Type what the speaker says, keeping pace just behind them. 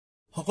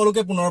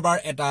সকলোকে পুনৰবাৰ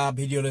এটা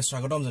ভিডিঅলৈ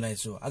স্বাগতম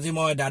জনাইছো আজি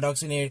মই দ্বাদশ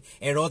শ্ৰেণীৰ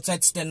A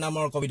Roadside Stand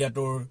নামৰ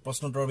কবিতাটোৰ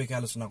প্ৰশ্নোত্তৰৰ বিষয়ে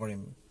আলোচনা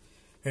কৰিম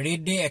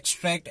Read the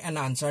extract and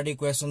answer the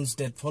questions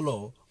that follow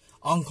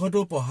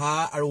অংশটো পঢ়া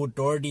আৰু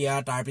উত্তৰ দিয়া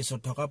তাৰ পিছত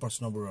থকা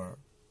প্ৰশ্নবোৰৰ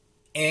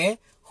A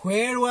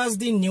Where was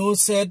the new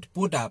shed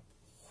put up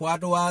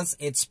What was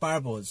its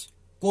purpose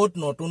coat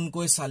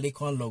নতুনকৈ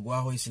চালিখন লগোৱা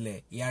হৈছিল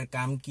ইয়াৰ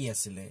কাম কি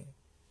আছিল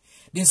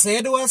The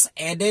shed was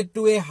added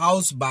to a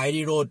house by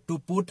the road to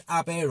put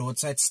up a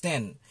roadside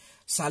stand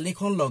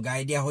চালিখন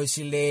লগাই দিয়া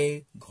হৈছিল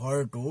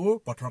ঘৰটোৰ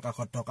পথৰ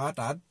কাষত থকা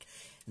তাত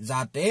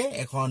যাতে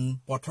এখন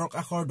পথৰ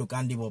কাষৰ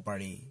দোকান দিব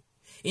পাৰি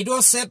It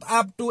was set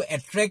up to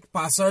attract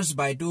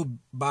passers-by to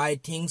buy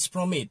things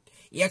from it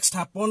ইয়াক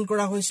স্থাপন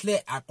কৰা হৈছিল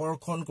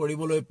আকৰ্ষণ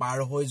কৰিবলৈ পাৰ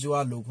হৈ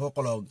যোৱা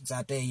লোকসকলক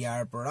যাতে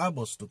ইয়াৰ পৰা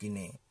বস্তু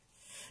কিনে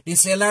The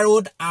seller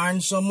would earn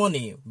some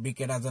money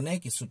বিক্ৰেতাজনে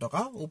কিছু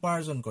টকা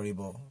উপাৰ্জন কৰিব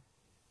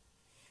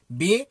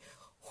B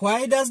Why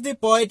does the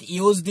poet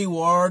use the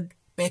word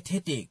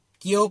pathetic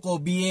কিয়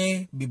কবিয়ে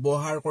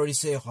ব্যৱহাৰ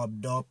কৰিছে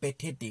শব্দ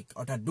pathetic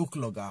অৰ্থাৎ দুখ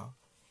লগা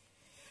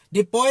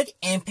The poet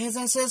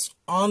emphasizes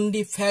on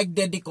the fact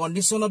that the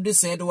condition of the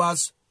shed was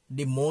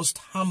the most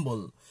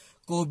humble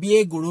কবিয়ে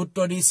গুৰুত্ব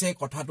দিছে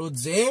কথাটোত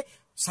যে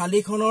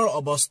চালিখনৰ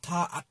অৱস্থা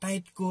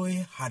আটাইতকৈ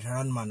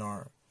সাধাৰণ মানৰ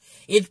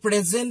It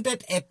presented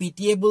a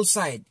pitiable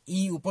sight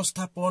ই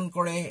উপস্থাপন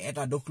কৰে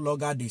এটা দুখ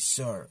লগা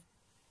দৃশ্যৰ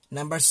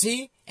Number C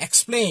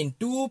explain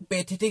to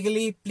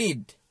pathetically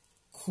plead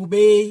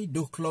খুবেই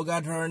দুখ লগা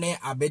ধৰণে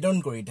আবেদন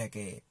কৰি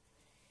থাকে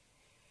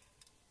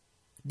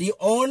The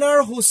owner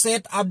who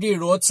set up the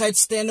roadside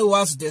stand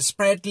was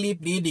desperately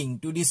pleading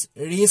to these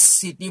rich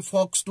city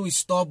folks to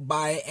stop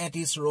by at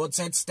his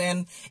roadside stand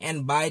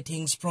and buy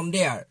things from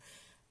there.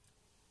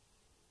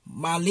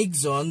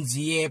 মালিকজন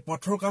যিয়ে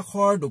পথৰ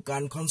কাষৰ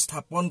দোকানখন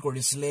স্থাপন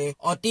কৰিছিলে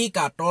অতি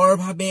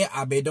কাতৰভাৱে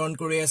আবেদন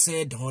কৰি আছে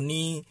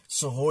ধনী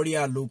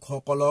চহৰীয়া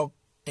লোকসকলক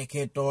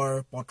তেখেতৰ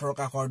পথৰ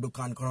কাষৰ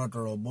দোকানখনত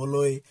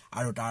ৰবলৈ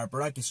আৰু তাৰ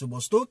পৰা কিছু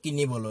বস্তু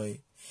কিনিবলৈ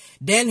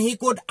Then he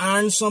could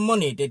earn some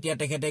money তেতিয়া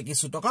তেখেতে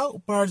কিছু টকা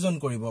উপাৰ্জন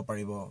কৰিব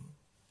পাৰিব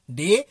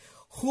D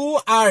Who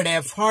are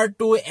referred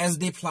to as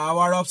the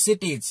flower of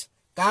cities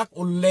কাক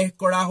উল্লেখ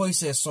কৰা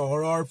হৈছে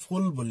চহৰৰ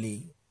ফুল বুলি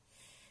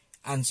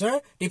Answer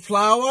The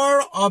flower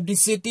of the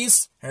cities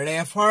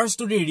refers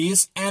to the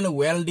rich and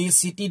wealthy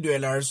city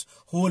dwellers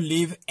who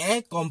live a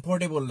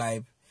comfortable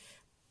life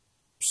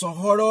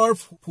চহৰৰ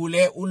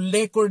ফুলে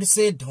উল্লেখ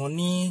কৰিছে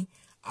ধনী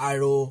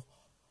আৰু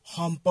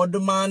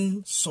সম্পদমান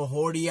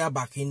চহৰীয়া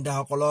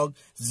বাসিন্দাসকলক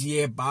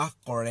যিয়ে বাস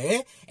কৰে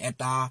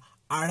এটা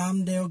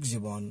আৰামদায়ক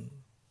জীৱন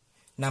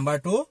Number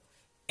 2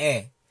 A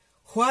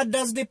What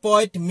does the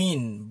poet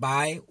mean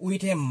by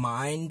with a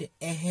mind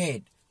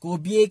ahead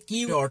কবিয়ে কি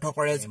অৰ্থ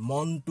কৰে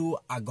মনটো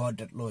আগত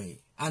লৈ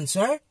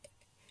Answer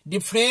The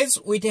phrase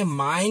with a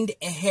mind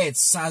ahead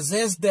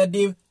suggests that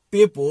the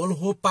people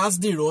who pass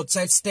the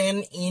roadside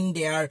stand in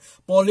their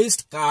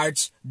polished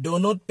carts do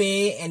not pay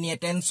any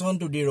attention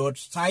to the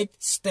roadside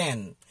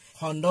stand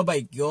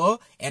খণ্ডবাক্য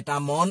এটা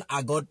মন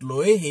আগত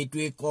লৈ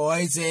হেতুৱে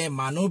কয় যে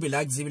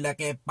মানুহবিলাক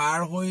যিবিলাকে পাৰ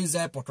হৈ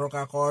যায় পথৰ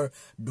কাষৰ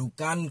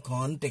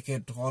দোকানখন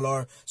তেখেতসকলৰ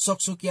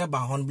চকচকীয়া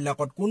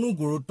বাহনবিলাকত কোনো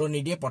গুৰুত্ব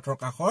নিদিয়ে পথৰ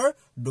কাষৰ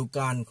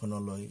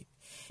দোকানখনলৈ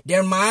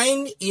Their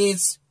mind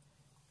is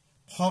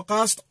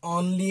focused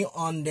only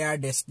on their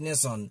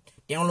destination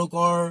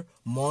তেওঁলোকৰ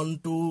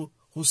মনটো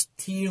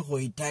সুস্থিৰ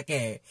হৈ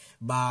থাকে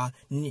বা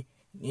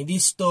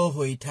নিৰ্দিষ্ট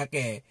হৈ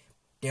থাকে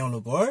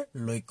তেওঁলোকৰ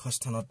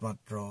লক্ষ্যস্থানত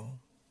মাত্ৰ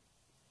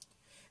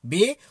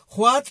B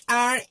What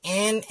are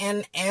N and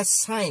S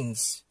signs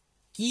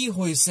কি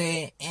হৈছে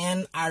N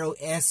আৰু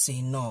S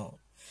চিহ্ন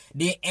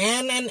The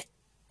N and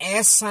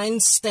S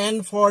signs stand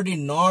for the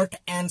north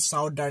and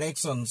south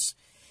directions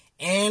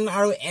N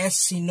আৰু S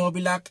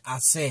চিহ্নবিলাক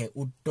আছে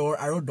উত্তৰ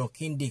আৰু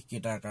দক্ষিণ দিশ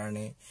কেইটাৰ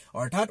কাৰণে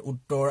অৰ্থাৎ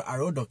উত্তৰ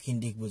আৰু দক্ষিণ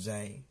দিশ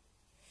বুজায়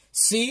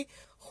C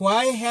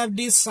Why have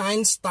these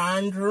signs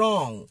turned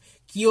wrong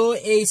কিয়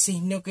এই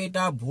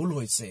চিহ্নকেইটা ভুল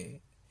হৈছে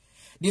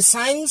The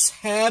signs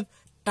have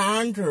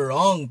turned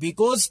wrong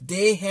because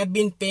they have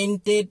been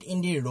painted in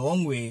the wrong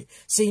way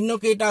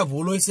চিহ্নকেইটা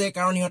ভুল হৈছে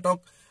কাৰণ ইহঁতক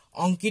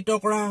অংকিত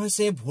কৰা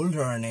হৈছে ভুল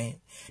ধৰণে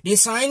The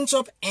signs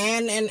of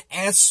N and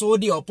S show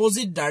the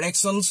opposite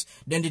directions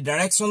than the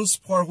directions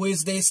for which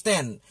they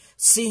stand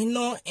চিহ্ন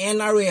N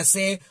আৰু S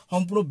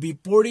সম্পূৰ্ণ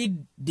বিপৰীত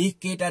দিশ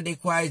কেইটা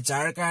দেখুৱায়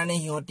যাৰ কাৰণে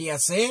সিহঁতি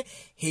আছে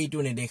সেইটো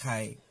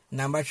নেদেখায়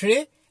Number 3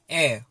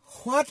 A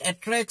What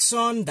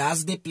attraction does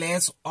the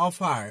place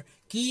offer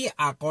কি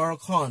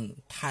আকৰ্ষণ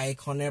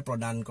ঠাইখনে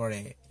প্ৰদান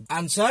কৰে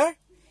Answer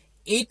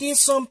It is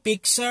some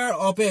picture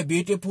of a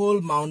beautiful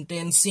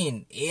mountain scene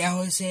এয়া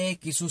হৈছে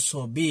কিছু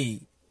ছবি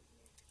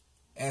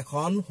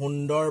এখন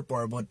সুন্দৰ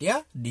পৰ্বতীয়া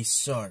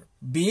দৃশ্যৰ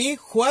B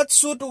What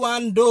should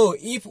one do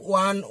if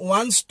one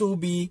wants to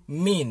be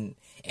mean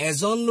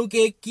এজন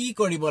লোকে কি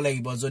কৰিব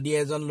লাগিব যদি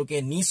এজন লোকে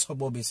নীচ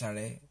হ'ব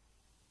বিচাৰে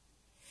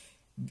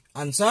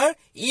Answer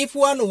If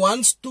one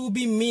wants to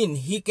be mean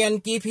he can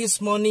keep his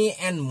money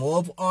and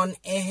move on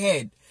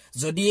ahead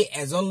যদি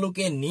এজন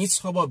লোকে নীচ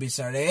হ'ব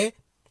বিচাৰে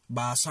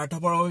বা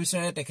স্বাৰ্থপৰ হ'ব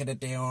বিচাৰে তেখেতে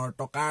তেওঁৰ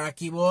টকা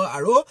ৰাখিব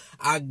আৰু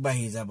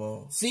আগবাঢ়ি যাব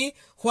see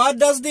what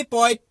does the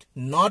poet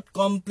not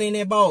complain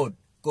about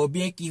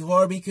কবিয়ে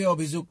কিহৰ বিষয়ে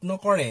অভিযোগ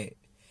নকৰে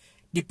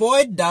The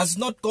poet does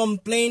not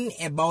complain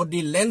about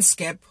the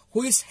landscape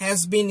which has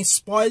been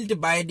spoiled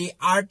by the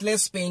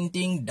artless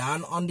painting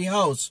done on the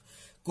house.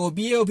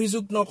 কবিয়ে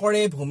অভিযোগ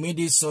নকৰে ভূমি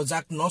দৃশ্য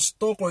যাক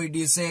নষ্ট কৰি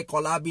দিছে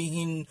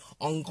কলাবিহীন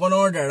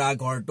অংকনৰ দ্বাৰা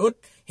ঘৰটোত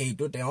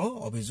হেইটো তেওঁ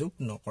অভিযোগ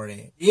নকৰে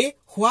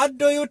What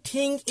do you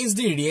think is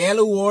the real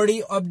worry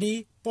of the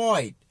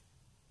poet?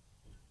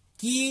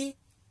 কি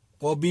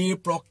কবিৰ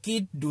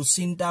প্ৰকৃত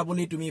দুচিন্তা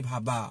বুলি তুমি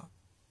ভাবা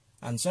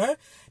Answer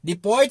The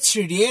poet's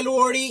real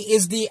worry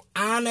is the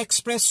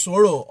unexpressed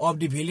sorrow of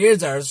the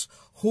villagers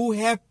who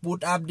have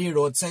put up the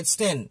roadside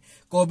stand.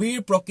 কবিৰ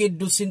প্ৰকৃত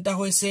দুচিন্তা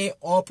হৈছে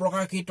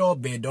অপ্ৰকাশিত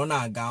বেদনা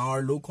গাঁৱৰ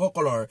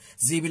লোকসকলৰ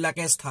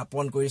যিবিলাকে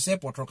স্থাপন কৰিছে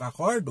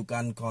পথৰকাষৰ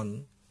দোকানখন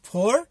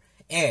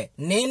 4a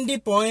Name the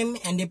poem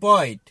and the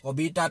poet.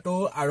 কবিতাটো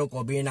আৰু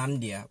কবিৰ নাম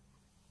দিয়া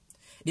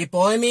The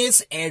poem is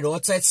A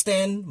Roadside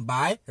Stand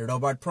by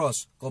Robert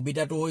Frost.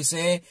 কবিতাটো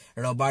হৈছে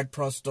Robert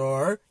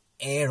ফ্ৰষ্টৰ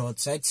A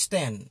Roadside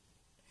Stand.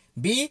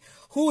 B.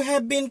 Who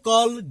have been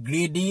called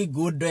greedy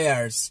good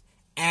doers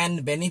and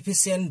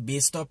beneficent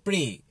beasts of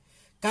prey.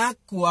 কাক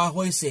কোৱা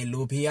হৈছে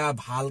লোভিয়া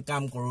ভাল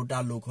কাম কৰোতা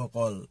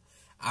লোকসকল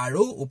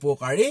আৰু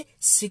উপকাৰী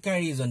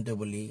শিকাৰী জন্তু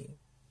বুলি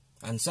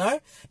Answer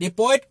The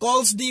poet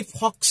calls the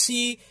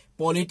foxy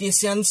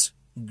politicians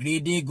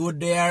greedy good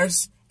doers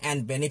and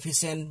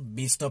beneficent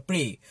beasts of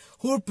prey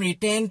who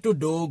pretend to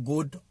do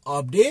good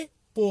of the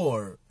poor.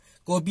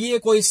 কবিয়ে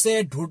কৈছে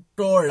ধূৰ্ত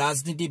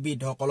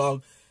ৰাজনীতিবিদসকলক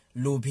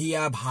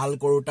লোভিয়া ভাল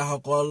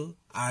কৰোতাসকল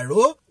আৰু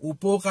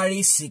উপকাৰী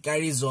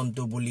শিকাৰী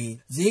জন্তু বুলি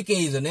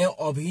যিকেইজনে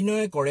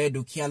অভিনয় কৰে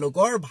দুখীয়া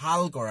লোকৰ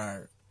ভাল কৰাৰ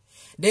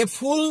They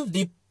fool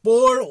the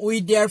poor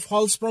with their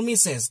false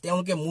promises.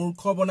 তেওঁলোকে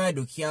মূৰ্খ বনাই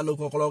দুখীয়া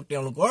লোকসকলক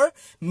তেওঁলোকৰ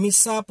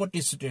মিছা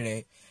প্ৰতিশ্ৰুতিৰে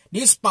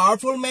This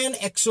powerful man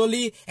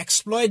actually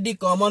exploit the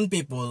common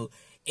people.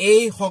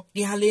 এই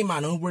শক্তিশালী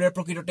মানুহবোৰে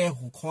প্ৰকৃততে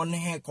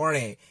শোষণহে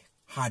কৰে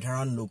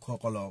সাধাৰণ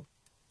লোকসকলক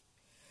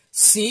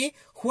See,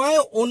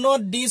 why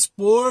not these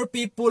poor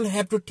people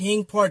have to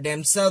think for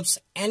themselves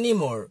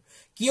anymore?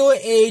 কিয়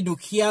এই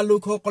দুখীয়া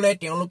লোকসকলে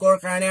তেওঁলোকৰ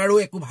কাৰণে আৰু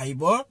একো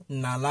ভাবিব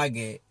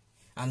নালাগে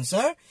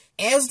Answer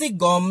As the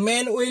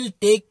government will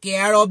take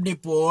care of the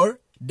poor,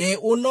 they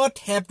would not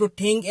have to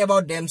think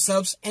about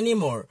themselves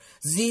anymore.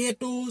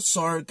 যিহেতু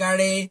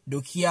চৰকাৰে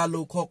দুখীয়া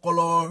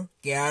লোকসকলৰ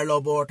কেয়াৰ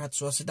ল'ব অৰ্থাৎ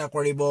চোৱাচিতা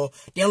কৰিব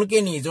তেওঁলোকে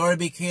নিজৰ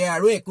বিষয়ে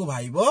আৰু একো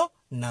ভাবিব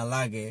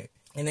নালাগে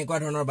এনেকুৱা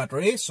ধৰণৰ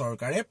বাতৰি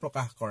চৰকাৰে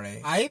প্ৰকাশ কৰে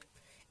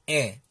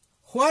A.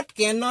 What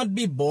cannot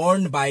be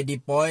borne by the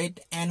poet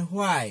and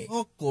why?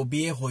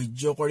 কবিয়ে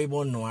সহ্য কৰিব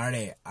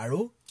নোৱাৰে আৰু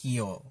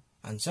কিয়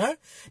Answer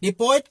The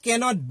poet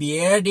cannot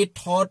bear the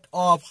thought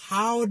of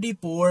how the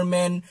poor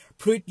man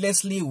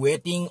fruitlessly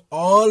waiting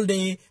all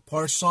day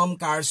for some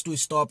cars to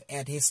stop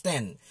at his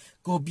stand.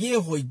 কবিয়ে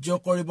সহ্য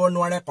কৰিব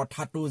নোৱাৰে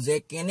কথাটো যে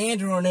কেনে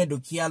ধৰণে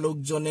দুখীয়া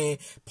লোকজনে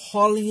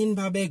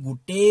ফলহীনভাৱে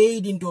গোটেই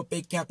দিনটো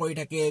অপেক্ষা কৰি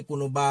থাকে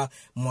কোনোবা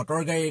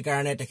মটৰ গাড়ীৰ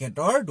কাৰণে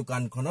তেখেতৰ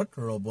দোকানখনত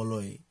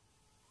ৰবলৈ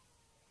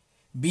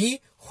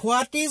B.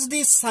 What is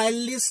the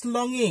childish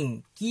longing?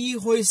 কি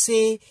হৈছে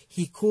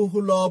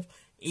শিশুসুলভ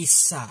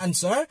ইচ্ছা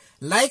Answer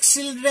Like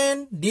children,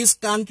 these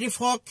country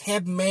folk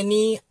have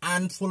many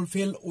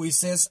unfulfilled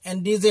wishes and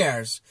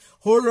desires.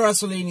 সৰু ল'ৰা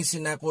ছোৱালীৰ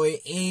নিচিনাকৈ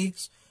এই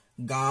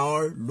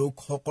গাঁৱৰ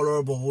লোকসকলৰ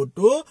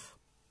বহুতো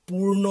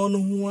পূৰ্ণ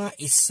নোহোৱা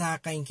ইচ্ছা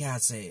আকাংক্ষা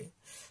আছে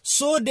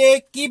So they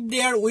keep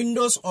their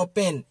windows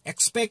open,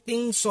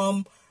 expecting some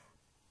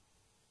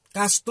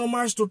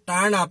customers to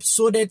turn up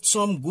so that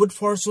some good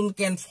fortune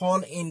can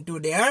fall into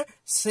their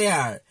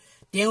share.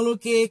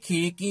 তেওঁলোকে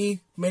খিৰিকী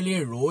মেলি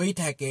ৰৈ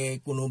থাকে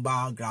কোনোবা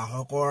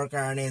গ্ৰাহকৰ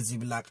কাৰণে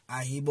যিবিলাক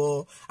আহিব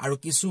আৰু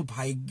কিছু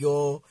ভাগ্য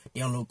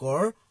তেওঁলোকৰ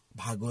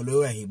ভাগলৈ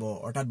আহিব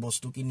অৰ্থাৎ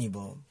বস্তু কিনিব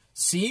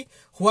See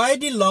why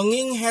the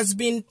longing has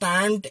been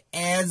termed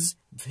as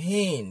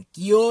vain.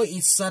 কিয়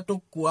ইচ্ছাটো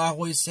কোৱা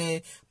হৈছে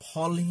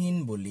ফলহীন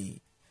বুলি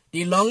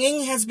The longing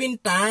has been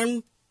termed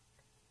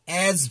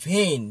as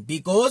vain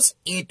because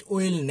it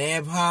will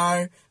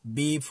never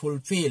be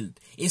fulfilled.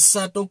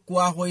 ইচ্ছাটো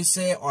কোৱা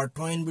হৈছে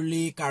অৰ্থহীন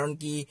বুলি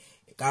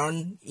কাৰণ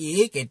ই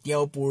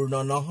কেতিয়াও পূৰ্ণ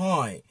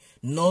নহয়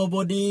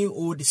Nobody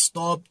would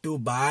stop to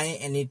buy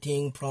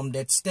anything from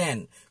that stand.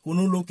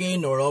 কোনো লোকে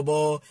নৰব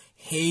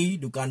সেই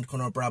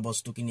দোকানখনৰ পৰা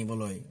বস্তু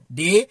কিনিবলৈ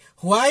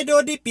Why do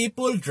the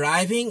people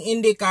driving in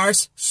the cars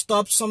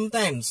stop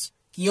sometimes?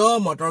 কিয়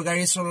মটৰ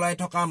গাড়ী চলাই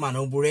থকা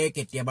মানুহবোৰে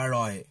কেতিয়াবা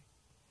ৰয়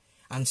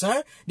Answer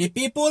The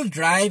people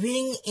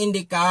driving in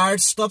the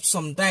cars stop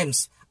sometimes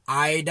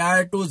either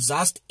to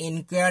just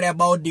inquire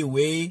about the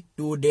way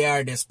to their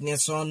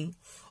destination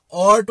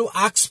or to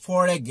ask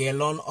for a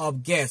gallon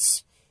of gas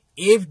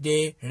if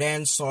they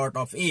ran short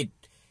of it.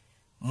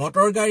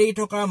 Motor গাড়ী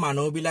থকা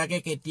মানুহবিলাকে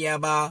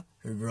কেতিয়াবা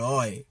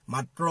ৰয়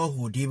মাত্ৰ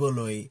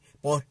সুধিবলৈ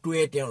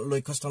পথটোৱে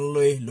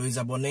লক্ষ্যস্থানলৈ লৈ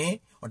যাবনে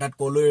অৰ্থাৎ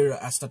কলৈ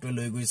ৰাস্তাটোৱে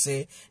লৈ গৈছে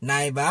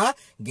নাইবা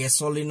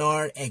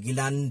গেছলিনৰ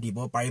এগিলান দিব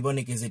পাৰিব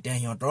নেকি যেতিয়া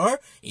হিহঁতৰ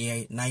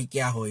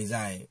নাইকিয়া হৈ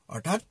যায়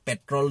অৰ্থাৎ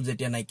পেট্ৰল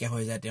যেতিয়া নাইকিয়া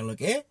হৈ যায়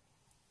তেওঁলোকে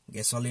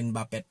গেছলিন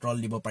বা পেট্ৰল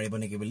দিব পাৰিব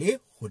নেকি বুলি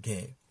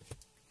সোধে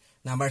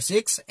Number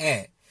 6 A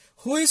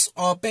Which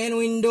open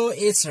window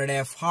is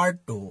referred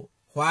to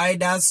Why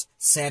does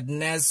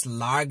sadness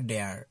lurk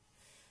there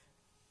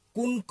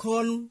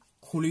কোনখন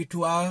খুলি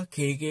থোৱা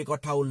খিৰিকীৰ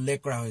কথা উল্লেখ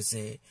কৰা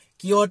হৈছে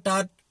কিয়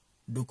তাত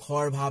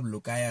দুখৰ ভাৱ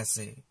লুকাই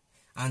আছে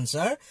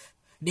Answer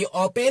The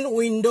open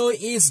window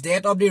is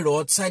that of the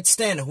roadside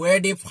stand where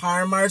the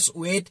farmers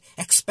wait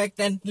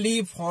expectantly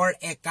for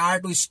a car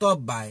to stop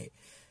by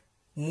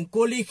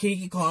মুকলি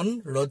খিৰিকীখন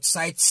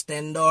roadside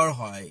standৰ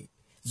হয়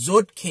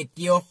য'ত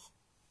খেতিয়ক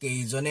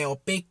কেইজনে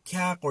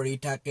অপেক্ষা কৰি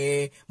থাকে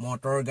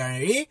মটৰ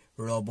গাড়ী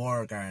ৰবৰ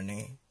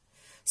কাৰণে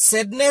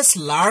Sadness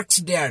lurks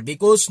there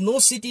because no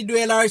city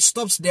dweller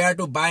stops there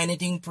to buy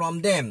anything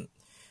from them.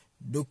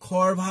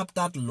 দুখৰ ভাৱ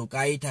তাত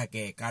লুকাই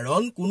থাকে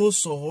কাৰণ কোনো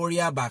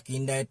চহৰীয়া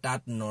বাকিন্দাই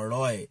তাত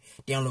নৰয়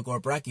তেওঁলোকৰ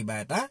পৰা কিবা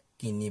এটা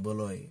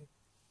কিনিবলৈ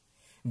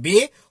B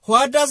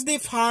What does the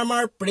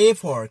farmer pray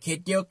for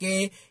খেতিয়কে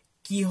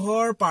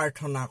কিহৰ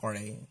প্ৰাৰ্থনা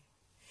কৰে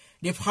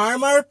The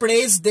farmer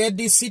prays that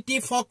the city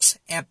folks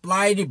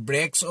apply the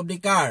brakes of the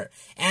car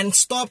and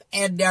stop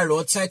at their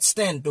roadside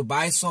stand to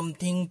buy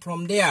something from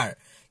there.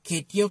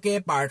 খেতিয়কে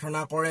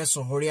প্ৰাৰ্থনা কৰে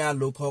চহৰীয়া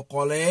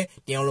লোকসকলে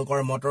তেওঁলোকৰ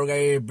মটৰ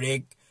গাড়ীৰ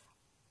ব্ৰেক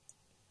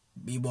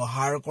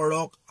ব্যৱহাৰ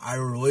কৰক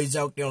আৰু ৰৈ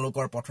যাওক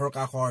তেওঁলোকৰ পথৰ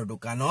কাষৰ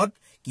দোকানত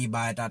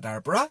কিবা এটা তাৰ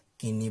পৰা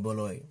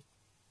কিনিবলৈ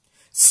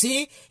C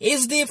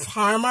Is the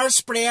farmer's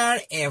prayer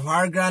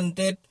ever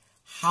granted?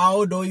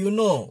 How do you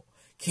know?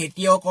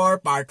 খেতিয়কৰ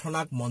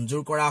প্ৰাৰ্থনাক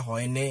মঞ্জুৰ কৰা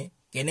হয়নে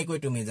কেনেকৈ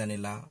তুমি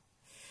জানিলা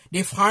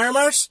The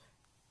farmer's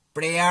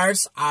prayers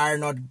are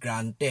not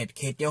granted.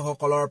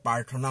 খেতিয়কসকলৰ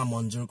প্ৰাৰ্থনা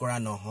মঞ্জুৰ কৰা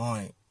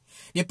নহয়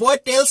The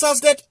poet tells us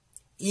that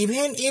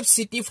even if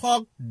city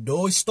folk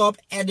do stop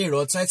at the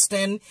roadside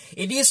stand,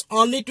 it is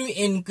only to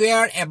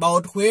inquire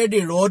about where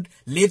the road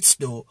leads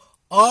to,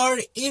 or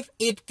if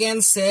it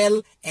can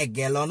sell a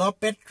gallon of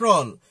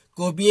petrol.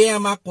 কবিয়ে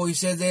আমাক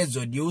কৈছে যে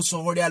যদিও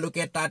চহৰীয়া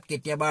লোকে তাত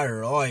কেতিয়াবা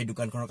ৰয়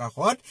দোকানখনৰ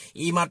কাষত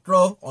ই মাত্ৰ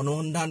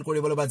অনুসন্ধান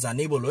কৰিবলৈ বা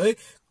জানিবলৈ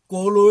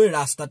কলৈ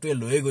ৰাস্তাটোৱে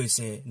লৈ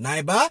গৈছে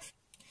নাইবা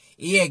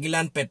ই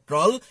এগিলান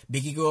পেট্ৰল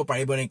বিক্ৰী কৰিব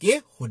পাৰিব নেকি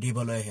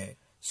সুধিবলৈহে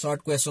Short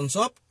questions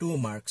of 2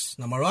 marks.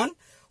 Number 1.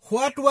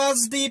 What was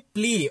the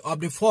plea of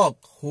the folk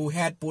who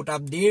had put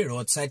up the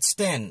roadside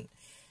stand?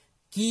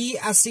 Ki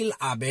asil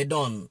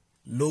abedon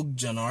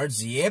lokjoner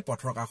jiye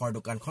pothor kakhor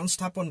dukankhon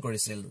sthapon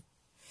korisil.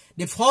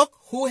 The folk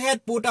who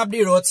had put up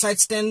the roadside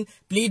stand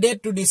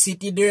pleaded to the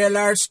city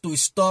dwellers to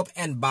stop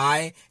and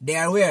buy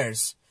their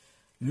wares.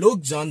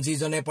 লোকজন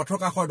যিজনে পথৰ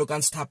কাষৰ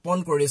দোকান স্থাপন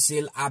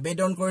কৰিছিল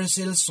আবেদন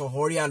কৰিছিল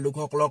চহৰীয়া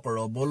লোকসকলক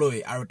ৰবলৈ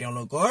আৰু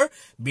তেওঁলোকৰ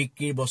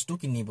বিক্ৰীৰ বস্তু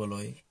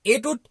কিনিবলৈ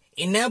এটুত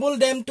enable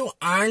them to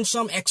earn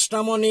some extra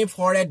money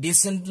for a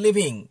decent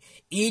living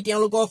ই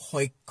তেওঁলোকক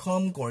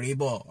সক্ষম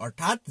কৰিব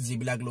অৰ্থাৎ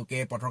যিবিলাক লোকে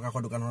পথৰ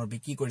কাষৰ দোকানৰ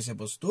বিক্ৰী কৰিছে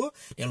বস্তু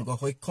তেওঁলোকক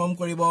সক্ষম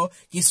কৰিব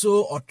কিছু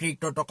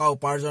অতিৰিক্ত টকা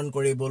উপাৰ্জন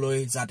কৰিবলৈ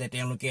যাতে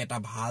তেওঁলোকে এটা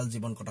ভাল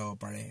জীৱন কটাব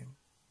পাৰে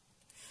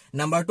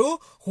Number 2,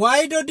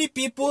 why do the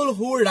people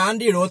who run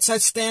the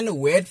roadside stand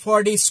wait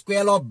for the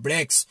squeal of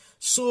brakes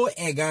so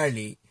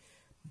eagerly?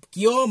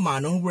 কিয়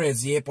মানুহবোৰে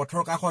যিয়ে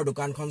পথৰ কাষৰ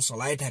দোকানখন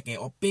চলাই থাকে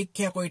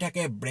অপেক্ষা কৰি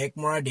থাকে ব্ৰেক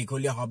মৰা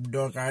দীঘলীয়া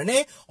শব্দৰ কাৰণে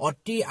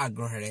অতি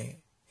আগ্ৰহেৰে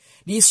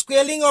The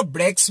squealing of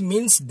brakes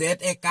means that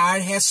a car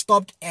has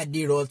stopped at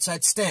the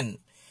roadside stand.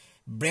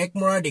 Brake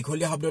মৰা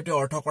দীঘলীয়া শব্দটোৱে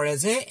অৰ্থ কৰে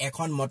যে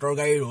এখন মটৰ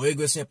গাড়ী ৰৈ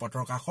গৈছে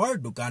পথৰ কাষৰ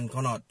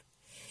দোকানখনত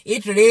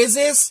It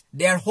raises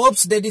their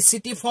hopes that the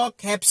city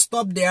folk have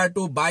stopped there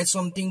to buy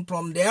something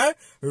from their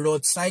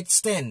roadside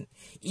stand.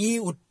 ই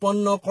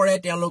উৎপন্ন কৰে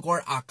তেওঁলোকৰ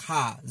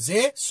আশা যে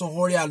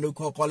চহৰীয়া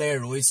লোকসকলে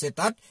ৰৈছে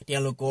তাত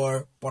তেওঁলোকৰ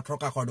পথৰ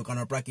কাষৰ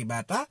দোকানৰ পৰা কিবা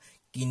এটা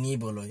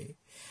কিনিবলৈ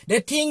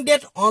They think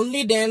that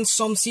only then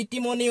some city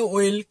money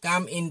will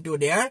come into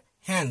their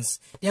hands.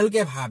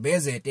 তেওঁলোকে ভাবে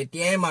যে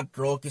তেতিয়াই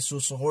মাত্ৰ কিছু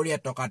চহৰীয়া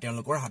টকা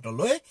তেওঁলোকৰ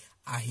হাতলৈ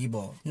আহিব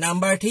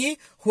Number 3,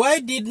 why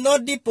did not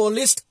the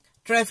police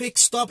traffic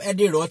stop at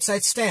the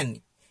roadside stand?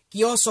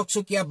 কিয়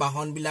চকচকীয়া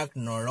বাহনবিলাক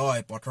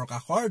নৰয় পথৰ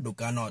কাষৰ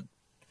দোকানত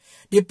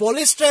The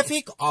police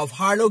traffic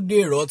overlook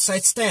the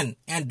roadside stand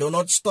and do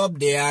not stop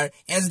there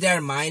as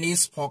their mind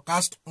is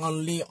focused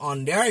only on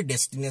their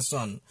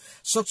destination.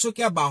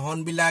 চকচকীয়া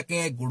বাহনবিলাকে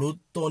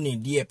গুৰুত্ব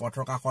নিদিয়ে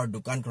পথৰ কাষৰ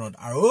দোকানখনত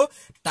আৰু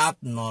তাত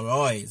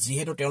নৰয়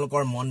যিহেতু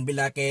তেওঁলোকৰ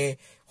মনবিলাকে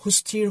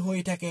সুস্থিৰ হৈ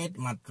থাকে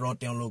মাত্ৰ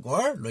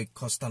তেওঁলোকৰ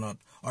লক্ষ্যস্থানত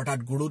অৰ্থাৎ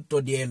গুৰুত্ব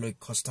দিয়ে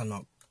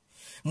লক্ষ্যস্থানক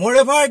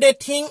Moreover, they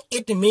think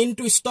it mean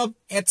to stop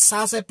at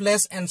such a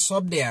place and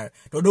stop there.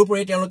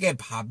 তদুপৰি তেওঁলোকে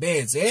ভাবে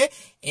যে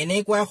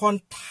এনেকুৱা এখন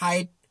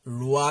ঠাইত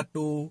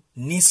ৰোৱাটো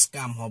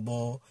নিষ্কাম হ'ব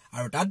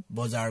আৰু তাত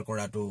বজাৰ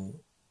কৰাটো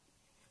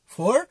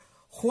 4.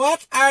 What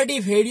are the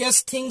various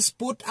things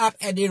put up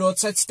at the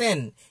roadside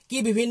stand? কি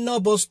বিভিন্ন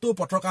বস্তু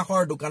পথৰ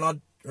কাষৰ দোকানত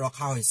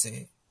ৰখা হৈছে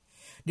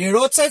The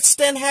roadside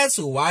stand has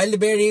wild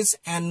berries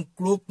and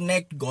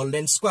crook-necked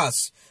golden squash.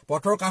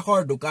 পথৰ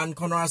কাষৰ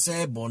দোকানখনৰ আছে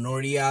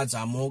বনৰীয়া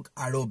জামুক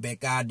আৰু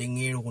বেকা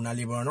ডিঙিৰ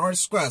সোণালী বৰণৰ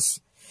squash.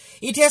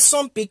 It has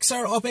some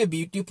picture of a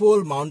beautiful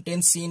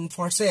mountain scene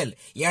for sale.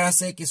 ইয়াৰ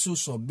আছে কিছু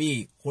ছবি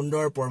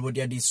সুন্দৰ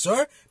পৰ্বতীয়া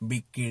দৃশ্যৰ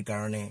বিক্ৰীৰ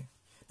কাৰণে.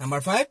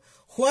 Number 5.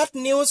 What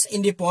news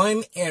in the poem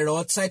A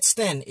Roadside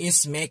Stand is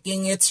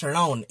making its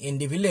round in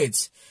the village?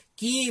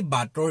 কি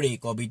বাতৰি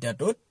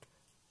কবিতাটোত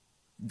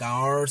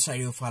গাঁৱৰ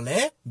চাৰিওফালে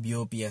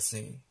বিয়পি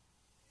আছে.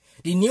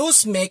 The news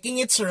making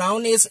its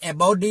round is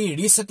about the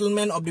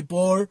resettlement of the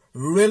poor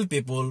rural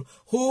people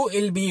who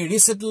will be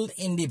resettled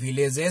in the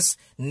villages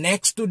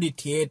next to the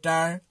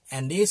theater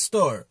and the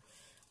store.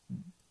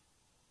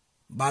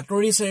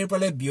 বাতৰি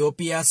চাৰিওফালে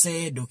বিয়পি আছে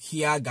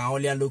দুখীয়া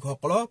গাঁৱলীয়া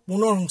লোকসকলক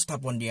পুনৰ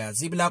সংস্থাপন দিয়া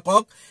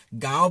যিবিলাকক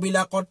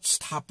গাঁওবিলাকত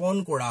স্থাপন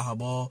কৰা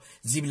হ'ব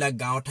যিবিলাক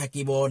গাঁও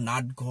থাকিব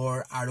নাটঘৰ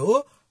আৰু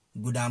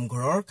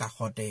গুদামঘৰৰ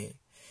কাষতে.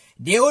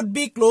 They would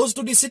be close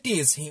to the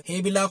cities.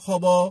 সেইবিলাক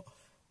হ'ব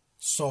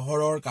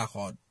চহৰৰ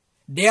কাষত.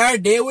 There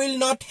they will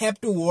not have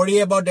to worry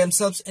about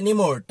themselves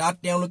anymore. তাত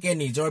তেওঁলোকে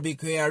নিজৰ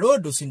বিষয়ে আৰু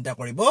দুচিন্তা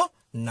কৰিব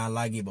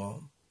নালাগিব.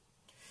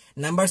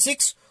 Number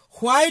 6.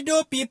 Why do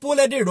people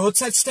at the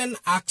roadside stand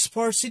ask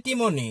for city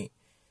money?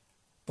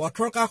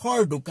 পথৰ কাষৰ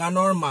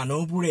দোকানৰ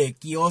মানুহবোৰে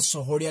কিয়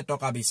চহৰীয়া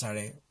টকা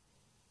বিচাৰে?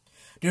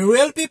 The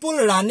rural people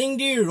running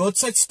the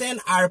roadside stand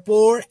are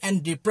poor and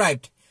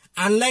deprived,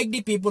 unlike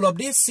the people of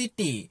the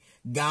city.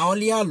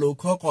 গাঁৱলীয়া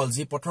লোকসকল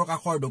যি পথৰ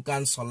কাষৰ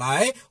দোকান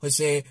চলাই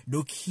হৈছে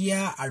দুখীয়া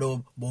আৰু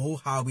বহু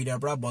সা-সুবিধাৰ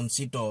পৰা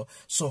বঞ্চিত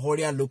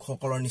চহৰীয়া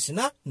লোকসকলৰ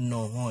নিচিনা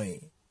নহয়.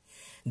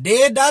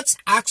 They thus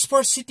ask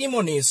for city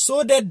money so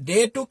that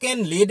they too can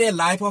lead a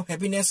life of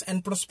happiness and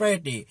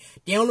prosperity.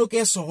 তেওঁলোকে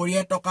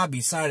চহৰীয়া টকা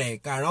বিচাৰে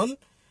কাৰণ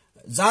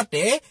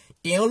যাতে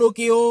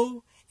তেওঁলোকেও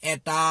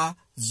এটা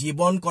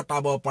জীৱন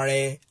কটাব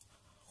পাৰে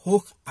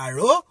সুখ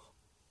আৰু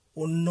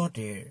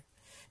উন্নতিৰ.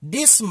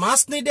 This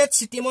much needed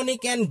city money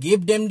can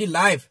give them the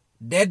life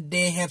that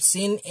they have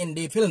seen in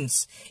the films.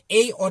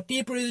 এই অতি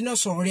প্ৰয়োজনীয়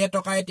চহৰীয়া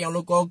টকাই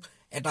তেওঁলোকক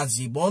এটা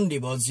জীৱন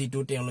দিব যিটো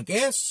তেওঁলোকে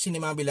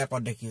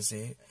সিনেমাবিলাকত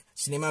দেখিছে.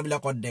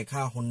 সিনেমাবিলাকত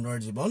দেখা সুন্দৰ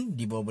জীৱন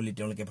দিব বুলি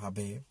তেওঁলোকে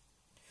ভাবে.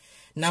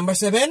 Number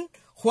 7.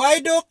 Why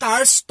do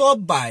cars stop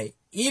by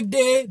if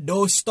they do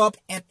stop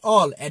at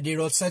all at the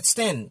roadside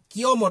stand?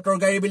 কিয় মটৰ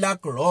গাড়ীবিলাক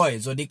ৰয়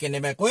যদি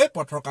কেনেবাকৈ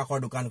পথৰ কাষৰ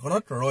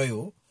দোকানখনত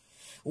ৰয়ও?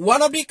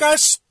 One of the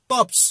cars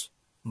stops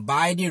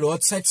by the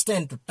roadside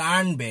stand to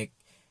turn back.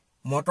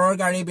 Motor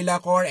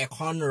গাড়ীবিলাকৰ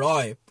এখন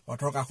ৰয়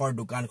পথৰ কাষৰ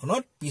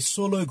দোকানখনত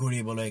পিছলৈ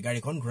ঘূৰিবলৈ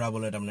গাড়ীখন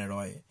ঘূৰাবলৈ তাৰমানে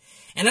ৰয়.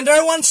 Another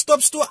one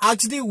stops to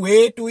ask the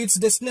way to its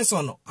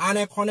destination. আন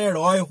এখনে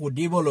ৰয়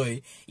সুধিবলৈ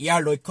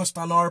ইয়াৰ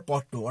লক্ষ্যস্থানৰ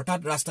পথটো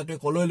অৰ্থাৎ ৰাস্তাটো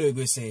কলৈ লৈ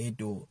গৈছে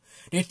হেতু.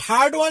 The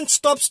third one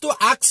stops to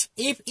ask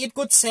if it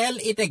could sell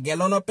it a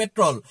gallon of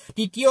petrol.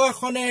 তৃতীয়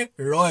এখনে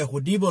ৰয়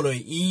সুধিবলৈ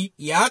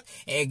ইয়াক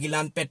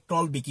এগিলান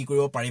পেট্ৰল বিক্ৰী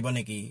কৰিব পাৰিব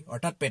নেকি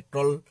অৰ্থাৎ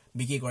পেট্ৰল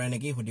বিক্ৰী কৰে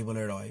নেকি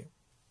সুধিবলৈ ৰয়.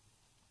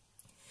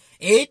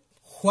 8.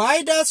 Why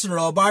does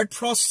Robert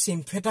Frost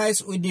sympathize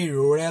with the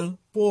rural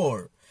poor?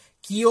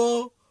 কিয়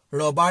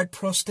ৰবাৰ্ট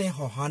ফ্ৰষ্টে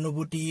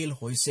সহানুভূতিশীল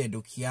হৈছে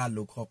দুখীয়া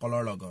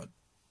লোকসকলৰ লগত?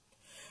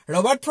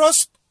 Robert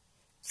Frost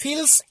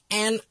feels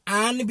an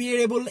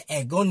unbearable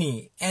agony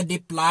at the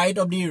plight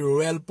of the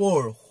rural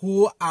poor who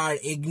are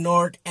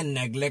ignored and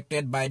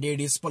neglected by the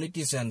rich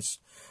politicians.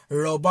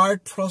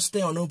 Robert ফ্ৰষ্টে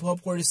অনুভৱ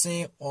কৰিছে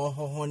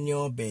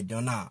অসহনীয়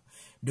বেদনা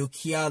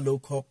দুখীয়া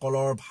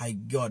লোকসকলৰ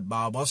ভাগ্যত বা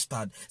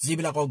অৱস্থাত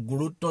যিবিলাকক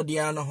গুৰুত্ব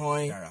দিয়া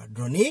নহয়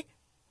ধনী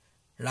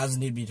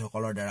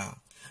ৰাজনীতিবিদসকলৰ দ্বাৰা.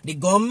 The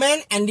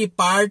government and the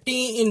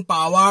party in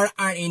power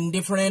are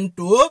indifferent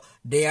to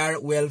their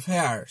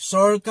welfare.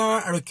 চৰকাৰ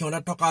আৰু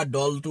ক্ষমতাত থকা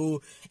দলটো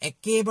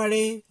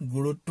একেবাৰে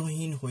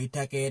গুৰুত্বহীন হৈ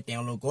থাকে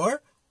তেওঁলোকৰ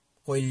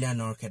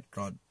কল্যাণৰ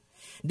ক্ষেত্ৰত.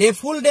 They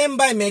fool them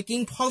by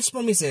making false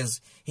promises.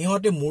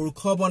 সিহঁতে মূৰ্খ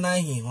বনাই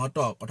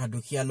সিহঁতক তথা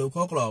দুখীয়া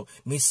লোকসকলক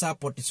মিছা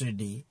প্ৰতিশ্ৰুতি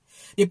দি.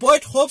 The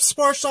poet hopes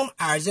for some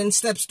urgent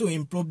steps to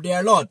improve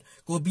their lot.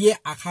 কবিয়ে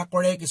আশা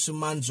কৰে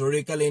কিছুমান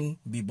জৰুৰীকালীন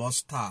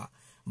ব্যৱস্থা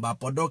বা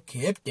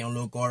পদক্ষেপ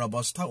তেওঁলোকৰ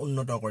অৱস্থা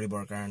উন্নত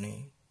কৰিবৰ কাৰণে.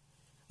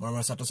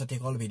 মৰমৰ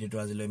ছাত্ৰ-ছাত্ৰীসকল ভিডিঅ'টো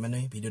আজিলৈ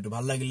ইমানেই. ভিডিঅ'টো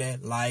ভাল লাগিলে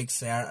লাইক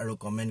শ্বেয়াৰ আৰু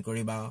কমেন্ট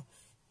কৰিবা.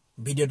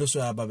 ভিডিঅ'টো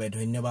চোৱাৰ বাবে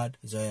ধন্যবাদ.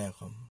 জয় অসম.